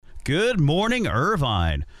Good morning,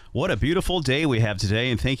 Irvine. What a beautiful day we have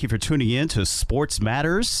today, and thank you for tuning in to Sports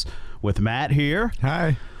Matters with Matt here.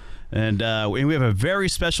 Hi. And we have a very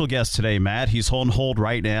special guest today, Matt. He's on hold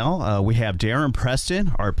right now. We have Darren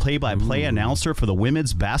Preston, our play-by-play announcer for the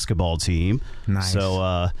women's basketball team. Nice.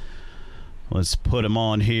 So let's put him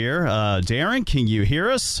on here. Darren, can you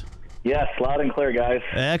hear us? Yes, loud and clear, guys.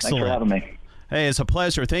 Excellent. Thanks for having me. Hey, it's a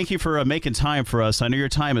pleasure. Thank you for making time for us. I know your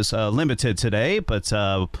time is limited today, but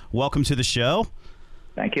welcome to the show.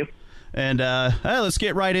 Thank you. And let's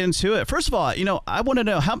get right into it. First of all, I want to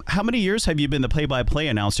know how many years have you been the play-by-play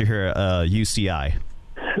announcer here at UCI?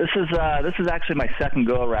 This is actually my second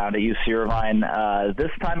go-around at UC Irvine.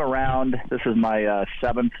 This time around, this is my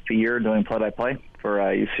seventh year doing play-by-play for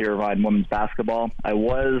UC Irvine women's basketball. I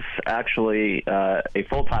was actually a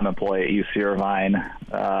full-time employee at UC Irvine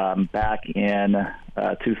back in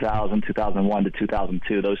 2000, 2001 to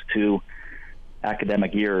 2002, those two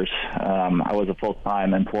academic years. I was a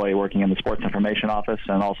full-time employee working in the sports information office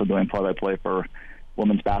and also doing play-by-play for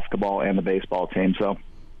women's basketball and the baseball team. So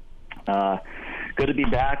good to be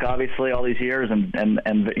back, obviously, all these years, and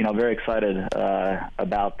very excited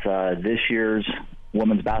about this year's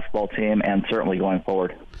women's basketball team and certainly going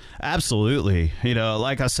forward. Absolutely.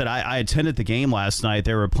 Like I said, I attended the game last night.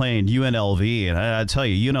 They were playing UNLV, and I tell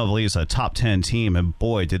you, UNLV is a top 10 team, and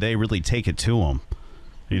boy, did they really take it to them.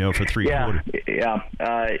 For three quarters. Yeah.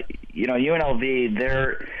 UNLV,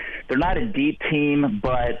 they're not a deep team,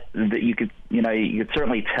 but you could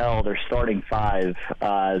certainly tell their starting five.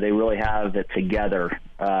 They really have it together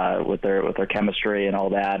with their chemistry and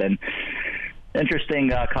all that, and interesting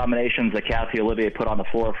combinations that Kathy Olivier put on the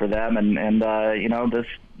floor for them. And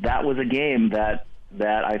that was a game that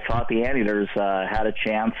I thought the Anteaters had a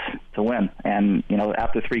chance to win. And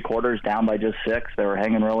after three quarters, down by just 6, they were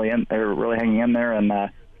really hanging in there, and.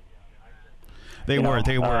 They were.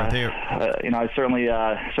 I certainly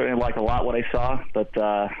liked a lot what I saw, but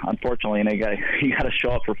unfortunately, you got to show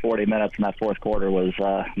up for 40 minutes, and that fourth quarter was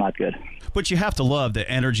not good. But you have to love the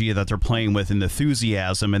energy that they're playing with and the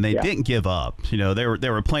enthusiasm, and they didn't give up. They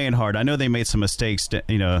were playing hard. I know they made some mistakes. There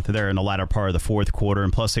in the latter part of the fourth quarter,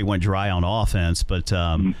 and plus they went dry on offense. But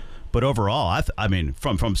But overall, I mean,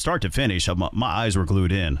 from start to finish, my eyes were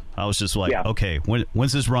glued in. I was just like, okay,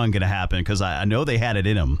 when's this run going to happen? Because I know they had it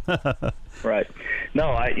in them. Right.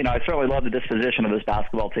 No, I certainly love the disposition of this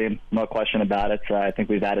basketball team. No question about it. I think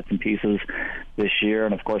we've added some pieces this year,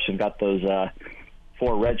 and of course, we've got those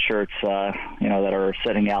 4 red shirts, that are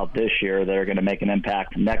sitting out this year that are going to make an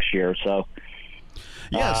impact next year. So.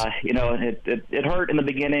 Yes. It hurt in the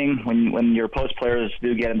beginning when your post players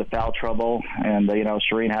do get into foul trouble, and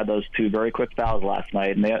Shireen had those 2 very quick fouls last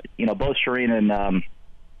night, and both Shireen and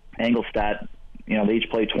Engelstadt, they each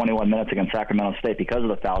played 21 minutes against Sacramento State because of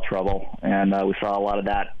the foul trouble, and we saw a lot of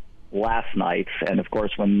that last night. And of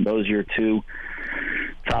course, when those are your 2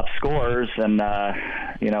 top scorers, and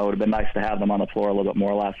it would have been nice to have them on the floor a little bit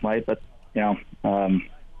more last night, but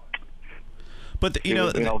But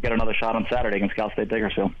they'll get another shot on Saturday against Cal State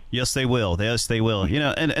Bakersfield. Yes, they will. Yes, they will.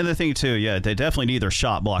 And the thing too, they definitely need their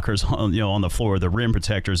shot blockers on the floor, the rim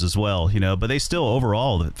protectors as well. But they still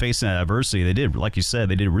overall facing that adversity, they did, like you said,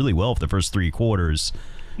 they did really well for the first 3 quarters.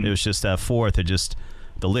 It was just that fourth,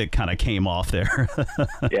 the lid kind of came off there.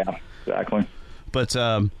 Yeah, exactly. But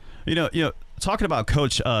talking about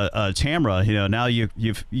Coach Tamra, now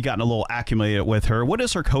you've gotten a little acclimated with her. What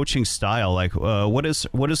is her coaching style like? What is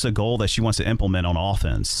the goal that she wants to implement on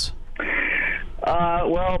offense?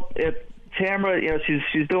 Tamra,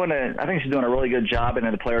 she's doing I think she's doing a really good job,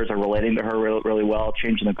 and the players are relating to her really well,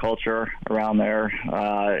 changing the culture around there.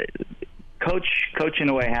 Coach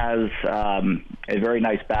Inoue has a very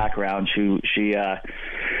nice background. She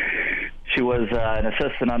was an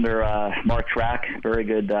assistant under Mark Track, very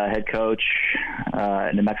good head coach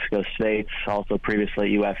in New Mexico State, also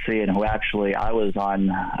previously at USC, and who actually I was on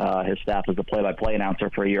his staff as a play-by-play announcer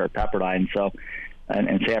for a year at Pepperdine. So,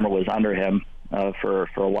 and Tamra was under him for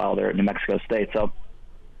a while there at New Mexico State. So,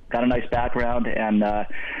 got a nice background, and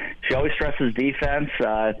she always stresses defense.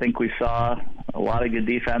 I think we saw a lot of good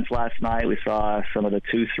defense last night. We saw some of the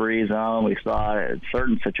 2-3 zone. We saw in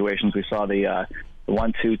certain situations. We saw the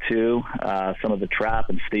 1-2-2, some of the trap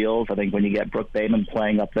and steals. I think when you get Brooke Bateman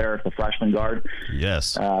playing up there, the freshman guard,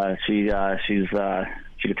 yes, she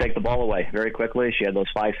could take the ball away very quickly. She had those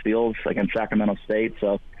 5 steals against Sacramento State.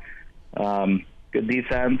 So good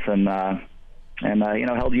defense, and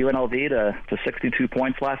held UNLV to 62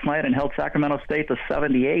 points last night, and held Sacramento State to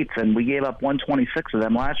 78. And we gave up 126 of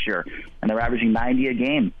them last year, and they're averaging 90 a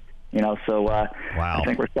game. So wow. I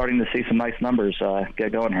think we're starting to see some nice numbers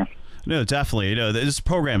get going here. No, definitely. This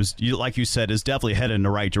program is, like you said, is definitely headed in the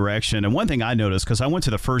right direction. And one thing I noticed, because I went to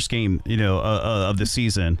the first game, of the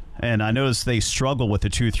season, and I noticed they struggle with the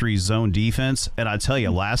 2-3 zone defense. And I tell you,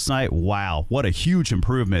 last night, wow, what a huge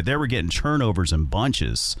improvement! They were getting turnovers in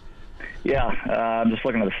bunches. Yeah, I'm just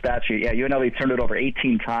looking at the stat sheet. Yeah, UNLV turned it over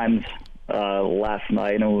 18 times last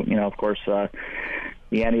night. And of course, the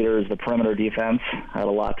Anteaters, the perimeter defense, had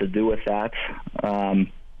a lot to do with that.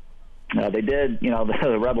 They did,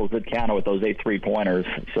 the Rebels did counter with those 8 3-pointers,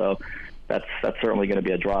 so that's certainly going to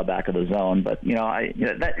be a drawback of the zone. But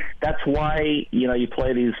that's why you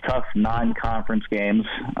play these tough non-conference games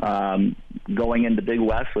going into Big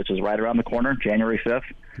West, which is right around the corner, January 5th.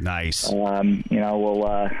 Nice. We'll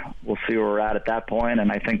see where we're at that point,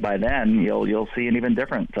 and I think by then you'll see an even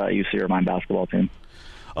different UC Irvine basketball team.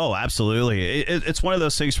 Oh, absolutely. It's one of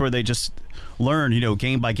those things where they just learn,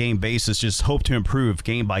 game by game basis, just hope to improve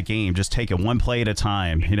game by game, just take it one play at a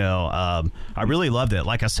time. I really loved it.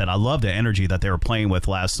 Like I said, I love the energy that they were playing with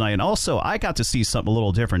last night. And also, I got to see something a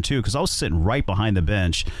little different, too, because I was sitting right behind the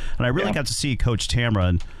bench. And I really got to see Coach Tamara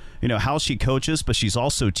and, how she coaches, but she's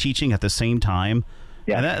also teaching at the same time.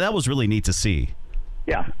 Yeah. And that was really neat to see.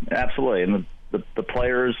 Yeah, absolutely. And the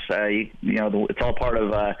players, it's all part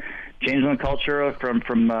of changing the culture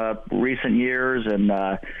from recent years, and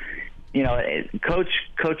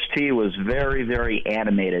Coach T was very, very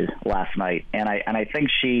animated last night, and I think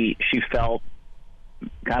she felt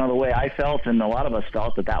kind of the way I felt, and a lot of us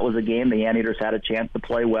felt that was a game the Anteaters had a chance to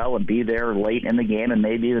play well and be there late in the game and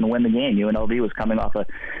maybe even win the game. UNLV was coming off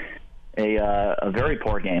a very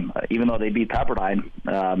poor game, even though they beat Pepperdine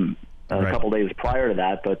a couple days prior to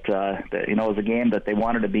that. But it was a game that they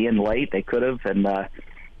wanted to be in late. They could have, and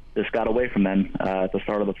just got away from them at the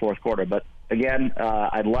start of the fourth quarter. But again,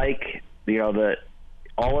 I like the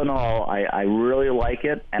all in all, I really like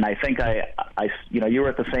it, and I think you were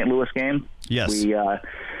at the St. Louis game. Yes.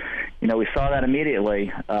 We saw that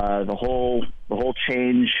immediately. The whole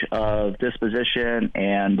change of disposition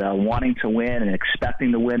and wanting to win and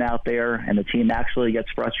expecting to win out there, and the team actually gets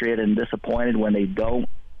frustrated and disappointed when they don't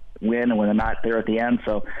win and when they're not there at the end.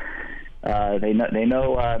 So they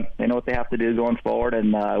know what they have to do going forward,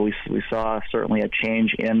 and we saw certainly a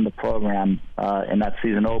change in the program in that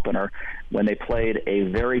season opener when they played a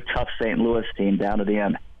very tough St. Louis team down to the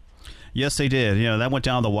end. Yes, they did. That went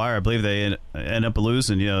down the wire. I believe they ended up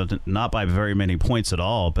losing, not by very many points at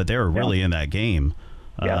all, but they were really in that game.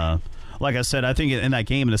 Yeah. Like I said, I think in that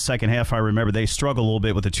game in the second half, I remember they struggled a little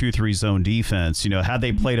bit with the 2-3 zone defense. Had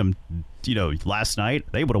they played them, last night,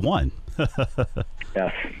 they would have won.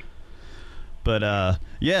 Yes. But,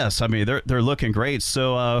 yes, I mean, they're looking great.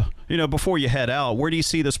 So, before you head out, where do you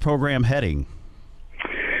see this program heading?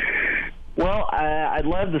 Well, I'd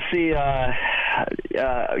love to see,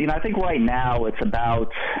 I think right now it's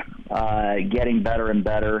about getting better and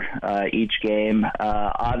better each game.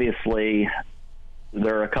 Obviously,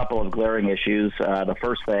 there are a couple of glaring issues. The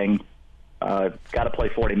first thing, got to play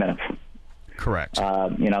 40 minutes. Correct.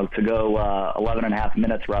 To go 11 and a half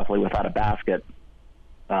minutes roughly without a basket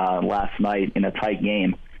last night in a tight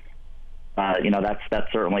game, that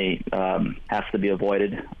certainly has to be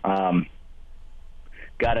avoided.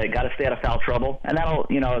 Got to stay out of foul trouble, and that'll,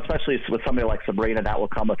 especially with somebody like Sabrina, that will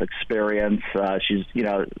come with experience.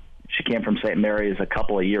 She came from St. Mary's a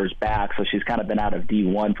couple of years back, so she's kind of been out of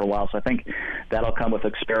D1 for a while. So I think that'll come with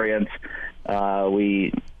experience.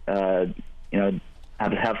 We have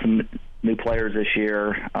to have some new players this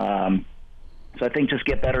year. So I think just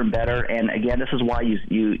get better and better. And again, this is why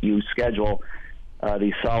you schedule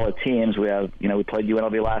these solid teams. We have, we played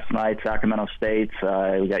UNLV last night, Sacramento State.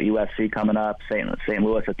 We got USC coming up, St.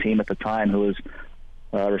 Louis, a team at the time who was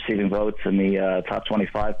receiving votes in the top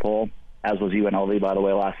 25 poll, as was UNLV, by the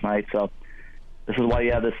way, last night. So this is why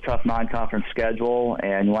you have this tough non-conference schedule,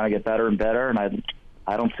 and you want to get better and better. And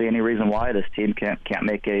I don't see any reason why this team can't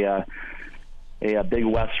make a Big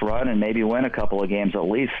West run and maybe win a couple of games at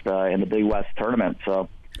least in the Big West tournament. So.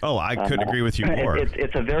 Oh, I couldn't agree with you more.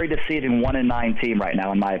 It's a very deceiving 1-9 team right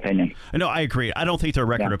now, in my opinion. No, I agree. I don't think their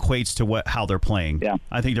record equates to how they're playing. Yeah.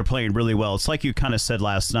 I think they're playing really well. It's like you kind of said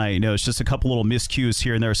last night. It's just a couple little miscues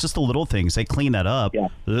here and there. It's just the little things. They clean that up. Yeah.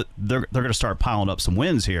 They're going to start piling up some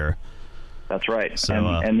wins here. That's right. So,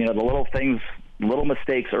 and the little things, little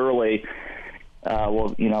mistakes early,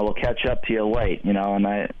 will catch up to you late. And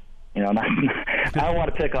I don't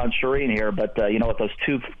want to pick on Shireen here, but with those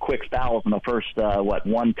two quick fouls in the first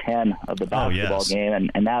 1:10 of the basketball game,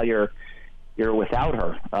 and now you're without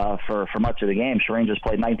her for much of the game. Shireen just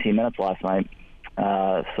played 19 minutes last night,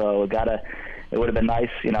 so it would have been nice,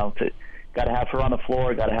 to have her on the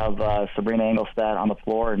floor. Got to have Sabrina Engelstad on the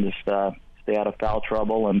floor and just stay out of foul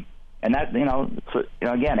trouble and And that,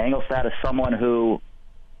 again, Engelstad is someone who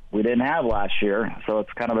we didn't have last year, so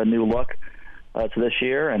it's kind of a new look to this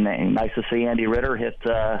year. And nice to see Andy Ritter hit, 2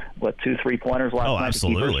 3-pointers last night to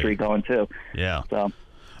keep her streak going, too. Yeah. So,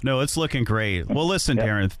 no, it's looking great. Well, listen,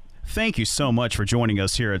 Darren, thank you so much for joining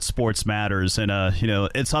us here at Sports Matters. And,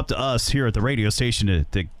 it's up to us here at the radio station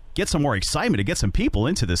to get some more excitement, to get some people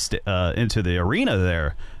into into the arena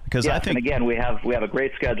there. Because I think, and again, we have a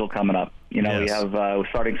great schedule coming up. We have we're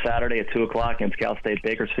starting Saturday at 2:00 against Cal State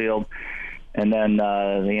Bakersfield, and then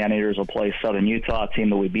the Anteaters will play Southern Utah, a team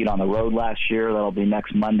that we beat on the road last year. That'll be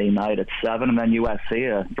next Monday night at 7, and then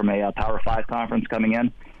USC from a Power 5 conference coming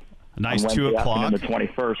in. Nice, on 2:00 on the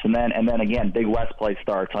 21st, and then again, Big West play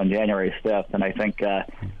starts on January 5th, and I think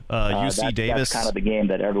UC Davis. That's kind of the game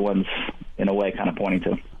that everyone's in a way kind of pointing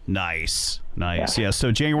to. Nice. Yeah.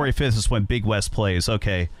 So January 5th is when Big West plays.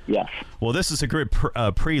 Okay. Yes. Well, this is a good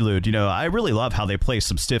prelude. I really love how they play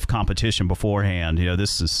some stiff competition beforehand.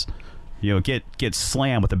 This is, get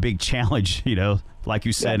slammed with a big challenge. Like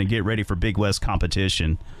you said, and get ready for Big West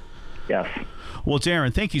competition. Yes. Well,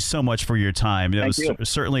 Darren, thank you so much for your time. Thank you.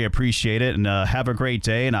 Certainly appreciate it, and have a great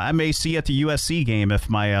day. And I may see you at the USC game if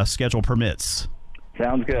my schedule permits.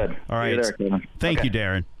 Sounds good. All right. See you there, Kevin. Thank you,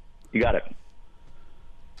 Darren. You got it.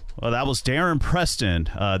 Well, that was Darren Preston,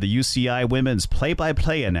 the UCI women's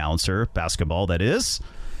play-by-play announcer, basketball that is.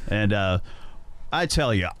 And I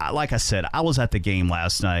tell you, like I said, I was at the game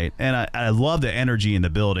last night, and I love the energy in the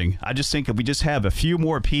building. I just think if we just have a few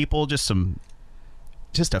more people, just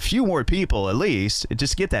a few more people at least,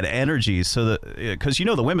 just get that energy, so that, because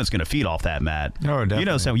the women's going to feed off that, Matt. Oh,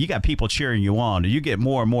 definitely. So you got people cheering you on. You get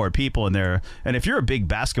more and more people in there, and if you're a big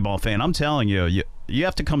basketball fan, I'm telling you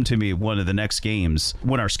have to come to me one of the next games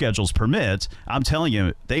when our schedules permit. I'm telling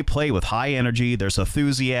you, they play with high energy. There's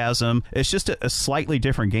enthusiasm. It's just a slightly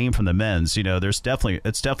different game from the men's. It's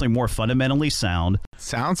definitely more fundamentally sound.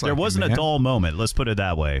 Sounds like there wasn't a dull moment. Let's put it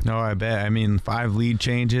that way. No, I bet. I mean, 5 lead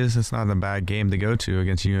changes. It's not a bad game to go to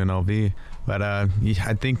against UNLV. But I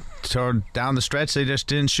think down the stretch, they just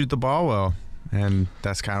didn't shoot the ball well. And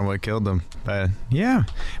that's kind of what killed them. But, yeah.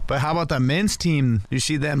 But how about the men's team? You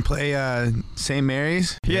see them play St.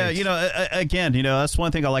 Mary's? Yeah, again, that's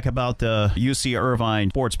one thing I like about the UC Irvine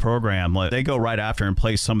sports program. They go right after and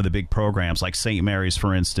play some of the big programs, like St. Mary's,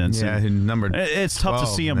 for instance. Yeah, it's tough to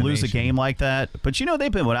see them lose a game like that. But,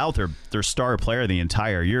 they've been without their star player the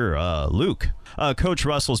entire year, Luke. Coach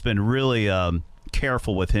Russell's been really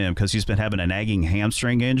careful with him because he's been having a nagging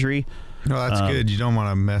hamstring injury. No, that's good. You don't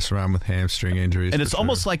want to mess around with hamstring injuries. And it's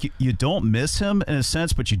almost like you don't miss him in a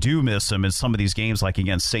sense, but you do miss him in some of these games, like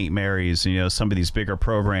against St. Mary's, some of these bigger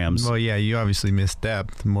programs. Well, yeah, you obviously miss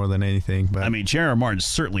depth more than anything. But I mean, Jaron Martin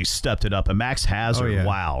certainly stepped it up, and Max Hazard,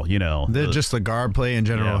 wow, just the guard play in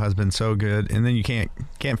general has been so good. And then you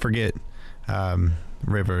can't forget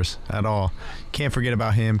Rivers at all. Can't forget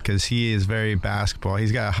about him because he is very basketball.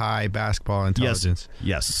 He's got a high basketball intelligence.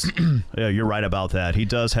 Yes. Yeah, you're right about that. He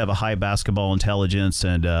does have a high basketball intelligence,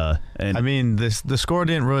 and I mean, the score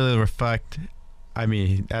didn't really reflect. I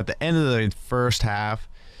mean, at the end of the first half,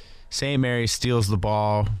 St. Mary's steals the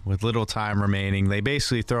ball with little time remaining. They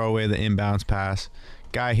basically throw away the inbounds pass.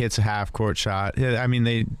 Guy hits a half-court shot. I mean,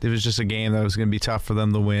 it was just a game that was going to be tough for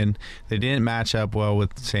them to win. They didn't match up well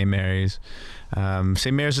with St. Mary's.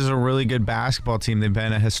 St. Mary's is a really good basketball team. They've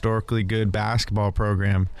been a historically good basketball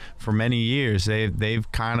program for many years. They've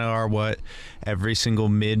kind of are what every single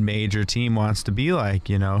mid-major team wants to be like,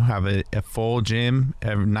 have a full gym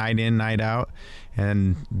night in, night out,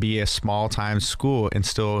 and be a small-time school and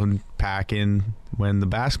still pack in when the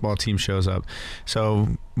basketball team shows up.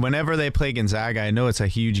 So whenever they play Gonzaga, I know it's a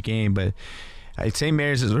huge game, but St.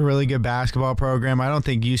 Mary's is a really good basketball program. I don't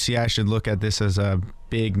think UCI should look at this as a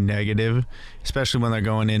big negative, especially when they're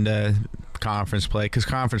going into conference play, because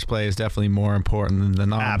conference play is definitely more important than the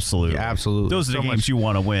non. Absolutely. Yeah, absolutely. Those are the games you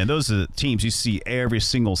want to win. Those are the teams you see every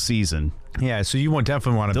single season. Yeah, so you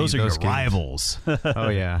definitely want to beat those games. Those are your rivals. Oh,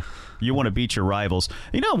 yeah. You want to beat your rivals.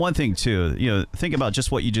 One thing, too, think about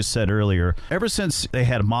just what you just said earlier. Ever since they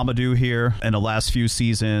had Mamadou here in the last few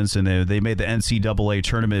seasons and they made the NCAA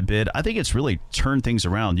tournament bid, I think it's really turned things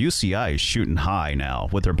around. UCI is shooting high now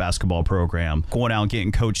with their basketball program. Going out and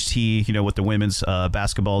getting Coach T, with the women's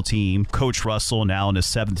basketball team. Coach Russell now in his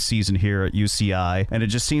 7th season here at UCI. And it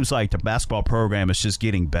just seems like the basketball program is just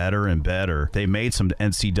getting better and better. They made some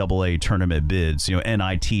NCAA tournament bids,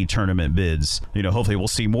 NIT tournament bids. Hopefully we'll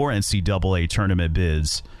see more NCAA tournament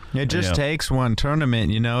bids. It just takes one tournament.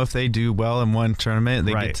 If they do well in one tournament,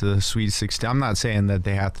 they get to the Sweet 16. I'm not saying that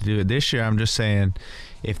they have to do it this year. I'm just saying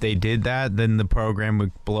if they did that, then the program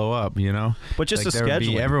would blow up, you know? But just like the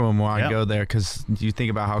scheduling. Everyone want to go there because you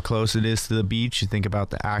think about how close it is to the beach. You think about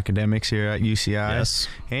the academics here at UCI. Yes.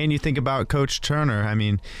 And you think about Coach Turner. I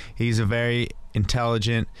mean, he's a very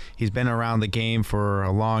intelligent. He's been around the game for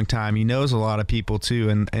a long time. He knows a lot of people too,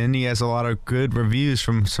 and he has a lot of good reviews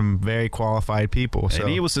from some very qualified people. So.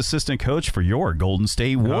 And he was assistant coach for your Golden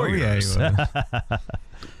State Warriors. Oh, yeah, he was.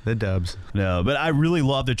 The Dubs. No, but I really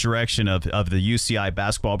love the direction of the UCI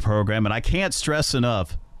basketball program, and I can't stress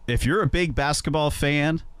enough, if you're a big basketball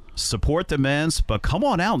fan, support the men's, but come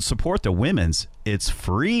on out and support the women's. It's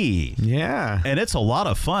free. Yeah. And it's a lot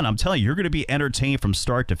of fun. I'm telling you, you're going to be entertained from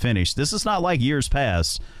start to finish. This is not like years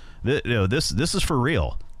past. This is for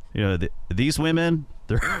real. These women,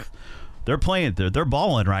 they're playing, they're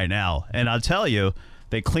balling right now. And I'll tell you,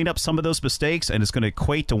 they clean up some of those mistakes, and it's going to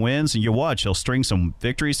equate to wins. And you watch, they'll string some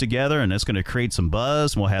victories together, and it's going to create some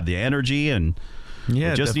buzz. And we'll have the energy, and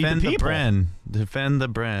just defend need the people. brand. Defend the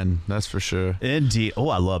brand. That's for sure. Indeed. Oh,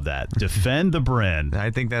 I love that. Defend the brand.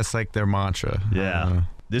 I think that's like their mantra. Yeah.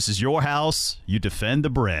 This is your house. You defend the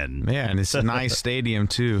brand. Yeah, and it's a nice stadium,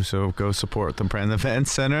 too, so go support the Brand Event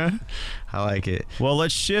Center. I like it. Well,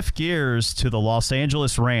 let's shift gears to the Los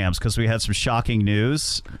Angeles Rams because we had some shocking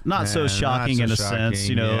news. Not so shocking in a sense.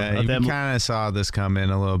 You kind of saw this come in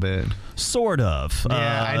a little bit. Sort of.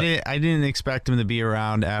 Yeah, I didn't expect him to be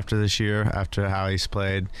around after this year, after how he's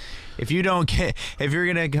played. If you're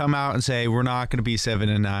gonna come out and say we're not gonna be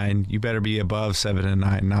 7-9, you better be above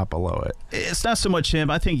 7-9, not below it. It's not so much him.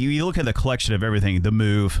 I think you look at the collection of everything, the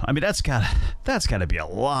move. I mean, that's got to be a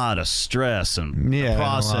lot of stress and the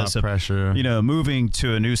process a lot of pressure. Moving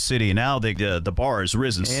to a new city. Now the bar has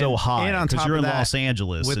risen so high because you're in Los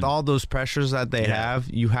Angeles. With all those pressures that they have,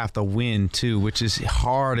 you have to win too, which is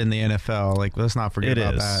hard in the NFL. Like, let's not forget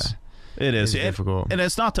about that. It is difficult, and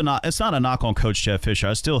it's not a knock on Coach Jeff Fisher.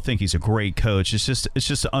 I still think he's a great coach. It's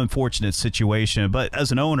just an unfortunate situation. But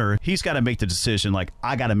as an owner, he's got to make the decision. Like,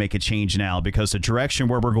 I got to make a change now because the direction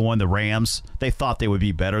where we're going, the Rams, they thought they would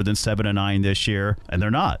be better than 7-9 this year, and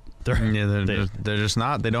they're not. They're just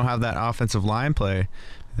not. They don't have that offensive line play.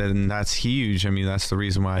 Then that's huge. I mean, that's the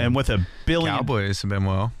reason why. And with $1 billion, Cowboys have been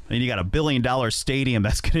well. And you got $1 billion stadium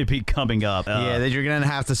that's going to be coming up. That you're going to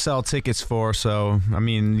have to sell tickets for. So, I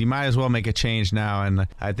mean, you might as well make a change now. And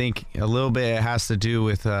I think a little bit it has to do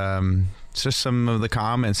with just some of the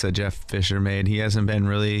comments that Jeff Fisher made. He hasn't been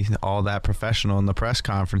really all that professional in the press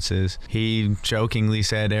conferences. He jokingly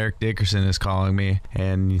said Eric Dickerson is calling me,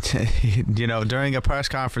 and during a press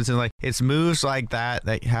conference, and like, it's moves like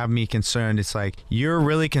that have me concerned. It's like, you're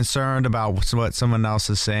really concerned about what someone else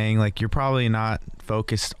is saying. Like, you're probably not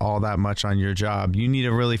focused all that much on your job. You need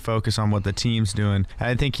to really focus on what the team's doing. And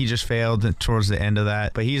I think he just failed towards the end of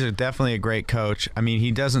that. But he's definitely a great coach. I mean,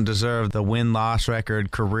 he doesn't deserve the win-loss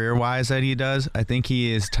record career-wise that he does. I think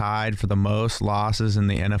he is tied for the most losses in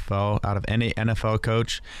the NFL out of any NFL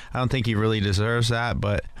coach. I don't think he really deserves that,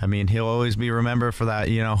 but I mean, he'll always be remembered for that,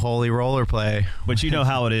 holy roller play. But you know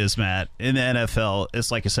how it is, Matt. In the NFL,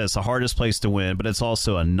 it's like I said, it's the hardest place to win, but it's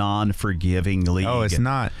also a non-forgiving league. Oh, it's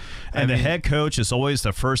not. And the head coach is always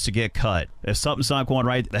the first to get cut. If something's not going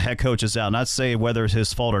right, the head coach is out. Not to say whether it's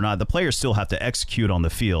his fault or not. The players still have to execute on the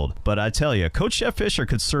field. But I tell you, Coach Jeff Fisher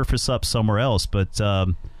could surface up somewhere else. But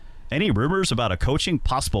any rumors about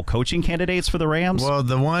possible coaching candidates for the Rams? Well,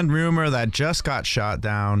 the one rumor that just got shot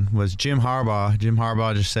down was Jim Harbaugh. Jim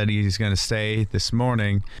Harbaugh just said he's going to stay this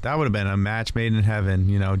morning. That would have been a match made in heaven.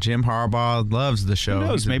 Jim Harbaugh loves the show. Who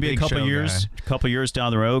knows? Maybe a couple years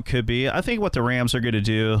down the road could be. I think what the Rams are going to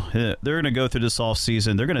do, they're going to go through this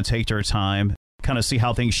offseason. They're going to take their time, kind of see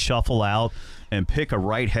how things shuffle out, and pick a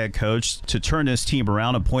right head coach to turn this team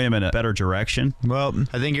around and point them in a better direction? Well,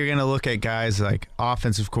 I think you're going to look at guys like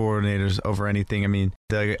offensive coordinators over anything. I mean,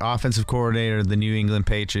 the offensive coordinator of the New England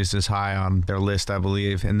Patriots is high on their list, I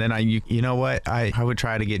believe. And then you know what? I would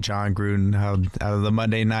try to get John Gruden out of the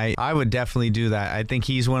Monday night. I would definitely do that. I think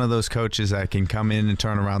he's one of those coaches that can come in and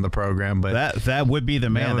turn around the program. But that would be the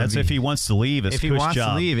man. That's if he wants to leave. If he wants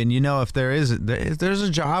to leave, and if there's a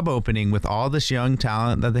job opening with all this young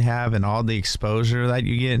talent that they have and all the exposure that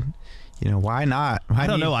you get, why not? I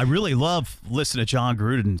don't know. I really love listening to John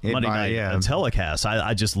Gruden Monday night telecast.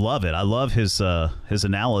 I just love it. I love his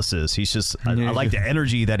analysis. He's just I like the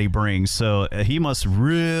energy that he brings. So he must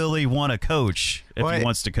really want to coach if he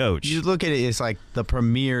wants to coach. You look at it, it's like the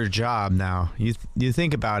premier job now. You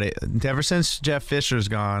think about it. Ever since Jeff Fisher's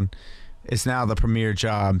gone, it's now the premier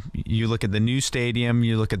job. You look at the new stadium,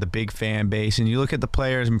 you look at the big fan base, and you look at the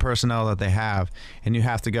players and personnel that they have, and you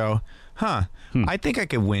have to go, I think I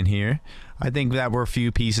could win here. I think that we're a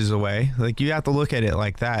few pieces away. Like, you have to look at it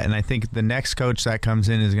like that, and I think the next coach that comes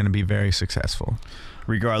in is going to be very successful.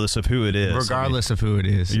 Regardless of who it is. Of who it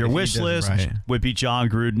is. Your wish list would be John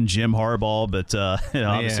Gruden, Jim Harbaugh, but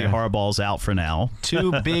obviously Harbaugh's out for now.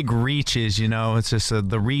 2 big reaches, it's just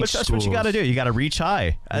the reach. But that's schools. What you got to do. You got to reach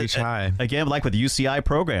high. High. Again, like with the UCI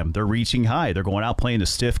program, they're reaching high. They're going out playing a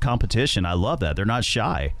stiff competition. I love that. They're not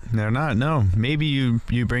shy. They're not, no. Maybe you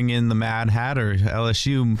bring in the Mad Hatter,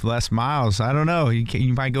 LSU, Les Miles. I don't know.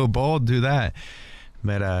 You might go bold, do that.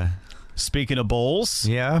 But, speaking of bowls.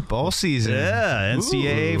 Yeah, bowl season. Yeah,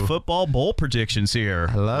 NCAA football bowl predictions here.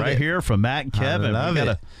 I love it. Right here from Matt and Kevin. I love we it.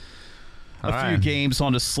 got a few games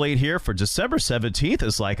on the slate here for December 17th.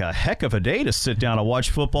 It's like a heck of a day to sit down and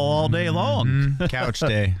watch football all day long. Couch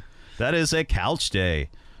day. That is a couch day.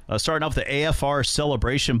 Starting off the AFR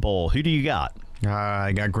Celebration Bowl. Who do you got?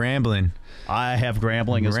 I got Grambling. I have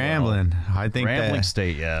Grambling as well. Grambling. I think Grambling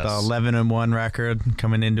State, yes. The 11-1 record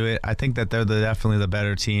coming into it. I think that they're definitely the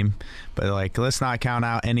better team. But, let's not count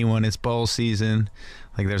out anyone. It's bowl season.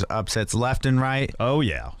 There's upsets left and right. Oh,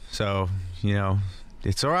 yeah. So,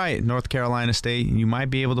 it's all right. North Carolina State, you might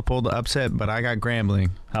be able to pull the upset, but I got Grambling.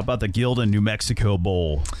 How about the Gildan New Mexico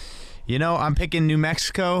Bowl? I'm picking New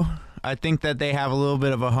Mexico. I think that they have a little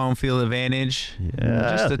bit of a home field advantage.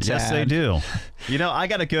 Yeah, just a tad. Yes, they do. I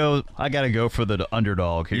gotta go for the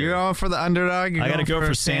underdog here. You're going for the underdog. I gotta go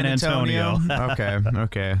for San Antonio.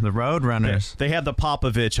 Okay. The Road Runners. They have the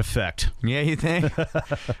Popovich effect. Yeah, you think? What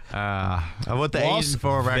the Las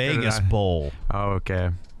 8-4 record? Vegas Bowl. Oh, okay.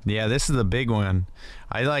 Yeah, this is the big one.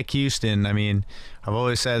 I like Houston. I mean, I've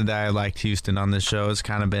always said that I liked Houston on this show. It's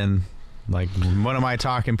kind of been one of my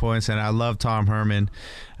talking points, and I love Tom Herman.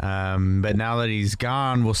 But now that he's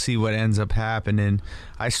gone, we'll see what ends up happening.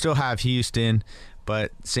 I still have Houston,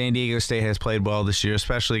 but San Diego State has played well this year,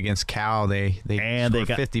 especially against Cal. They got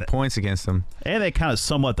 50 points against them. And they kind of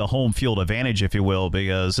somewhat the home field advantage, if you will,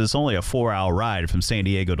 because it's only a 4-hour ride from San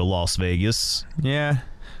Diego to Las Vegas. Yeah.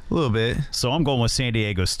 A little bit. So I'm going with San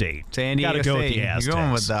Diego State. San Diego Gotta State. Go with the Aztecs. You're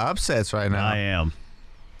going with the upsets right now. I am.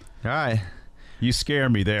 All right. You scare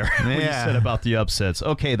me there when you said about the upsets.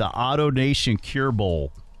 Okay, the Auto Nation Cure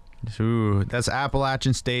Bowl. Ooh, that's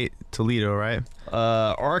Appalachian State, Toledo, right?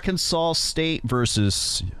 Arkansas State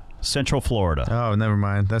versus Central Florida. Oh, never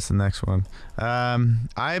mind. That's the next one.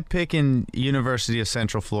 I'm picking University of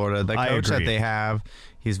Central Florida. The coach that they have,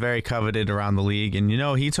 he's very coveted around the league. And,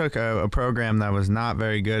 he took a program that was not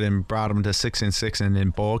very good and brought them to 6-6 and in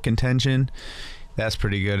bowl contention. That's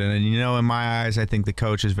pretty good. And, in my eyes, I think the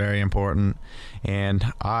coach is very important.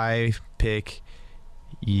 And I pick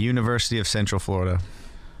University of Central Florida.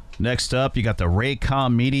 Next up, you got the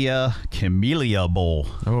Raycom Media Camellia Bowl.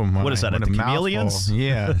 Oh, my. What is that, the Chameleons?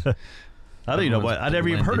 Yeah. I don't know what. I never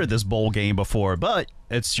even heard of this bowl game before, but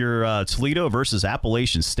it's your Toledo versus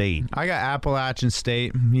Appalachian State. I got Appalachian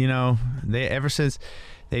State. They ever since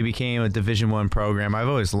they became a Division I program, I've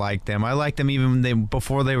always liked them. I liked them even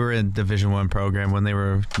before they were a Division I program when they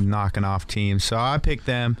were knocking off teams. So I picked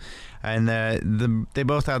them, and they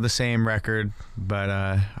both have the same record, but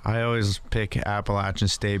I always pick Appalachian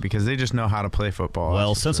State because they just know how to play football.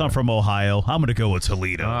 Well, since I'm from Ohio, I'm going to go with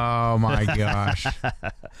Toledo. Oh, my gosh.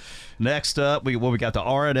 Next up, we got the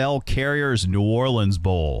R&L Carriers New Orleans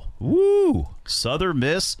Bowl. Woo! Southern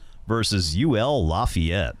Miss versus UL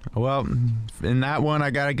Lafayette. Well, in that one, I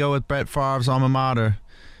got to go with Brett Favre's alma mater.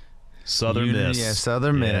 Southern Miss. Yeah,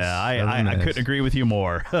 Southern Miss. Yeah, I couldn't agree with you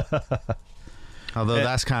more. Although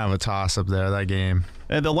that's kind of a toss-up there, that game.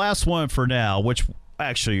 And the last one for now, which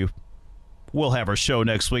actually we'll have our show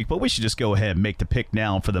next week, but we should just go ahead and make the pick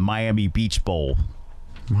now for the Miami Beach Bowl.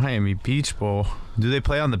 Miami Beach Bowl. Do they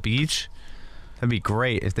play on the beach? That'd be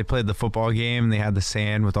great if they played the football game and they had the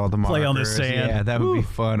sand with all the markers. Play on the sand. Yeah, that would be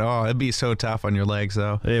fun. Oh, it'd be so tough on your legs,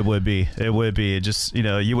 though. It would be. It just,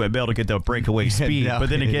 you wouldn't be able to get the breakaway speed. No, but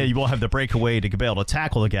then again, you won't have the breakaway to be able to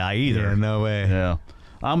tackle the guy either. Yeah, no way. Yeah.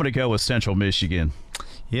 I'm going to go with Central Michigan.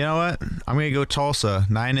 You know what? I'm going to go Tulsa.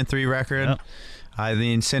 9-3 record. Yep. I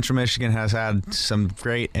mean, Central Michigan has had some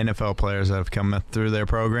great NFL players that have come through their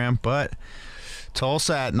program, but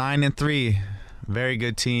Tulsa at 9-3, very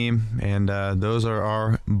good team, and those are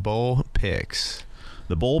our bowl picks.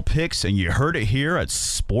 The bowl picks, and you heard it here at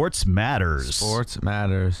Sports Matters. Sports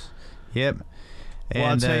Matters. Yep. Well,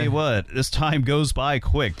 I'll tell you what, this time goes by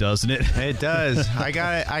quick, doesn't it? It does.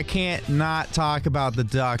 I can't not talk about the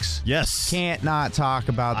Ducks. Yes. Can't not talk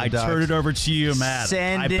about the Ducks. I turn it over to you, Matt.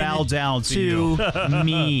 I bow down to you.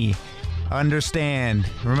 Me. Understand.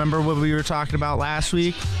 Remember what we were talking about last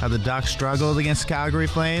week? How the Ducks struggled against the Calgary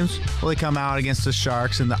Flames? Well, they come out against the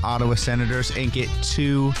Sharks and the Ottawa Senators and get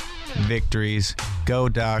 2 victories. Go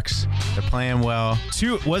Ducks. They're playing well.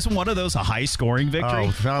 Wasn't one of those a high-scoring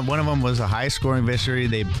victory? Oh, one of them was a high-scoring victory.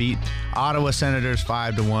 They beat Ottawa Senators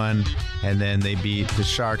 5-1, and then they beat the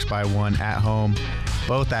Sharks by 1 at home.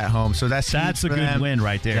 Both at home. So that's a good them. win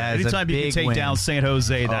right there. Anytime you can take down San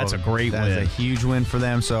Jose, that's a great win. That's a huge win for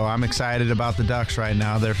them. So I'm excited about the Ducks right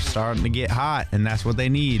now. They're starting to get hot, and that's what they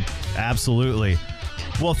need. Absolutely.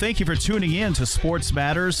 Well, thank you for tuning in to Sports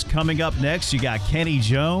Matters. Coming up next, you got Kenny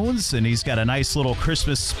Jones, and he's got a nice little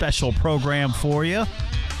Christmas special program for you.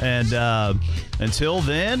 And until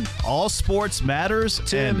then, all sports matters.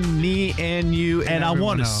 Tim, me, and you, and I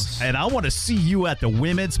want to see you at the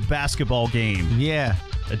women's basketball game. Yeah,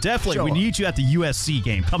 definitely. Sure. We need you at the USC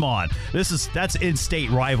game. Come on, that's in-state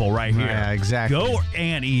rival right here. Yeah, exactly. Go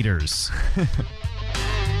Anteaters.